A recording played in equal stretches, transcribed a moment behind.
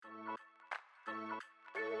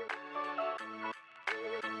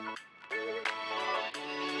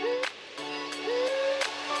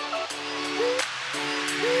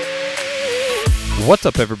What's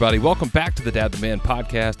up, everybody? Welcome back to the Dad the Man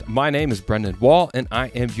podcast. My name is Brendan Wall, and I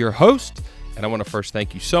am your host. And I want to first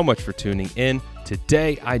thank you so much for tuning in.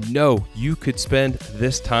 Today, I know you could spend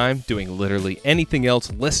this time doing literally anything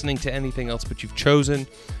else, listening to anything else, but you've chosen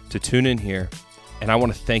to tune in here. And I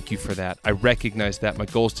want to thank you for that. I recognize that. My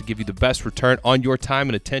goal is to give you the best return on your time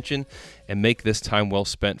and attention and make this time well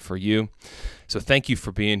spent for you. So thank you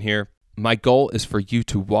for being here. My goal is for you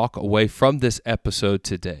to walk away from this episode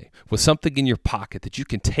today with something in your pocket that you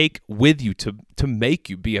can take with you to make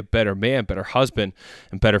you be a better man, better husband,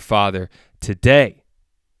 and better father today.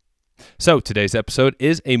 So today's episode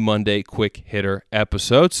is a Monday quick hitter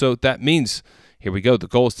episode. So that means, here we go. The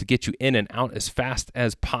goal is to get you in and out as fast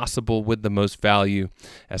as possible with the most value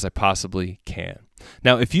as I possibly can.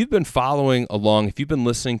 Now, if you've been following along, if you've been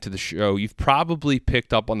listening to the show, you've probably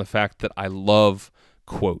picked up on the fact that I love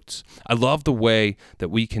quotes. I love the way that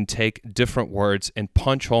we can take different words and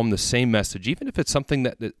punch home the same message, even if it's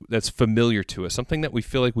something that's familiar to us, something that we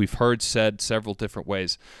feel like we've heard said several different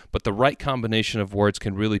ways. But the right combination of words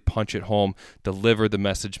can really punch it home, deliver the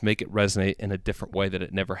message, make it resonate in a different way that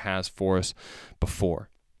it never has for us before.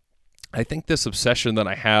 I think this obsession that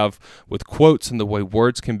I have with quotes and the way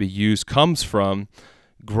words can be used comes from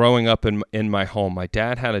growing up in my home. My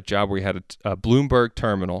dad had a job where he had a Bloomberg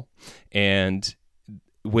terminal, and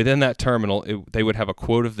within that terminal, they would have a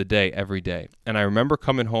quote of the day every day. And I remember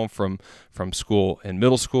coming home from school in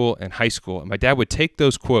middle school and high school, and my dad would take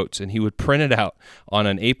those quotes and he would print it out on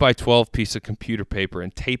an 8x12 piece of computer paper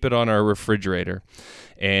and tape it on our refrigerator.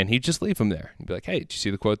 And he'd just leave them there. He'd be like, "Hey, did you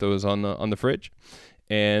see the quote that was on the fridge?"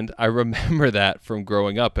 And I remember that from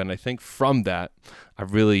growing up. And I think from that,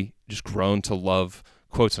 I've really just grown to love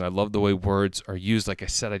quotes. And I love the way words are used. Like I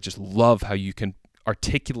said, I just love how you can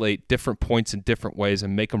articulate different points in different ways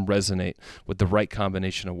and make them resonate with the right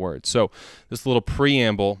combination of words. So this little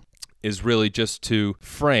preamble is really just to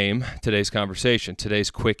frame today's conversation,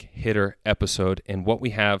 today's quick hitter episode. And what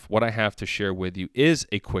I have to share with you is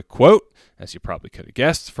a quick quote, as you probably could have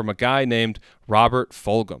guessed, from a guy named Robert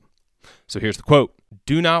Fulghum. So here's the quote: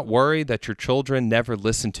 "Do not worry that your children never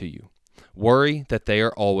listen to you. Worry that they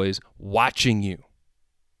are always watching you."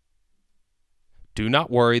 Do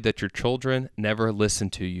not worry that your children never listen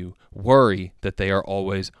to you. Worry that they are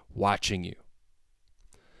always watching you.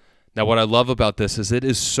 Now, what I love about this is it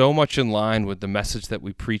is so much in line with the message that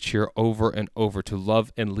we preach here over and over, to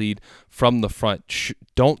love and lead from the front.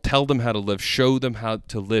 Don't tell them how to live, show them how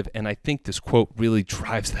to live. And I think this quote really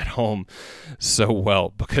drives that home so well,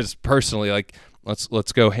 because personally,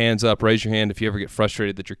 let's go hands up, raise your hand if you ever get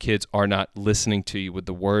frustrated that your kids are not listening to you with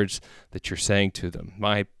the words that you're saying to them.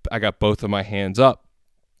 I got both of my hands up.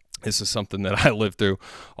 This is something that I live through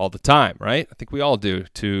all the time, right? I think we all do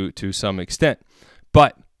to some extent.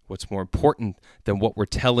 But what's more important than what we're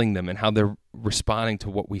telling them and how they're responding to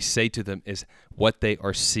what we say to them is what they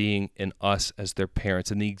are seeing in us as their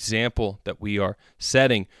parents and the example that we are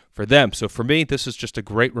setting for them. So for me, this is just a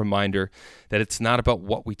great reminder that it's not about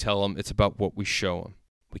what we tell them, it's about what we show them.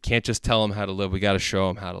 We can't just tell them how to live, we got to show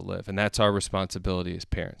them how to live. And that's our responsibility as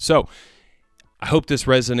parents. So I hope this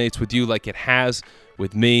resonates with you like it has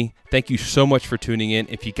with me. Thank you so much for tuning in.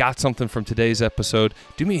 If you got something from today's episode,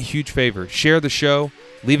 do me a huge favor. Share the show.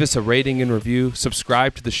 Leave us a rating and review.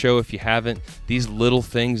 Subscribe to the show if you haven't. These little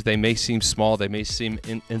things, they may seem small, they may seem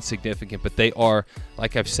insignificant, but they are,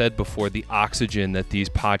 like I've said before, the oxygen that these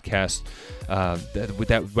podcasts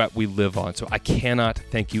that we live on. So I cannot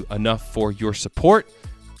thank you enough for your support.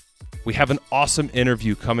 We have an awesome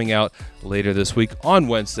interview coming out later this week on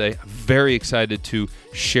Wednesday. I'm very excited to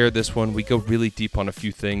share this one. We go really deep on a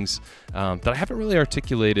few things that I haven't really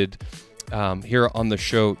articulated here on the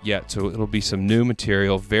show yet. So it'll be some new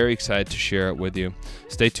material. Very excited to share it with you.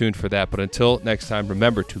 Stay tuned for that. But until next time,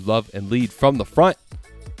 remember to love and lead from the front.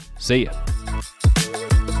 See ya.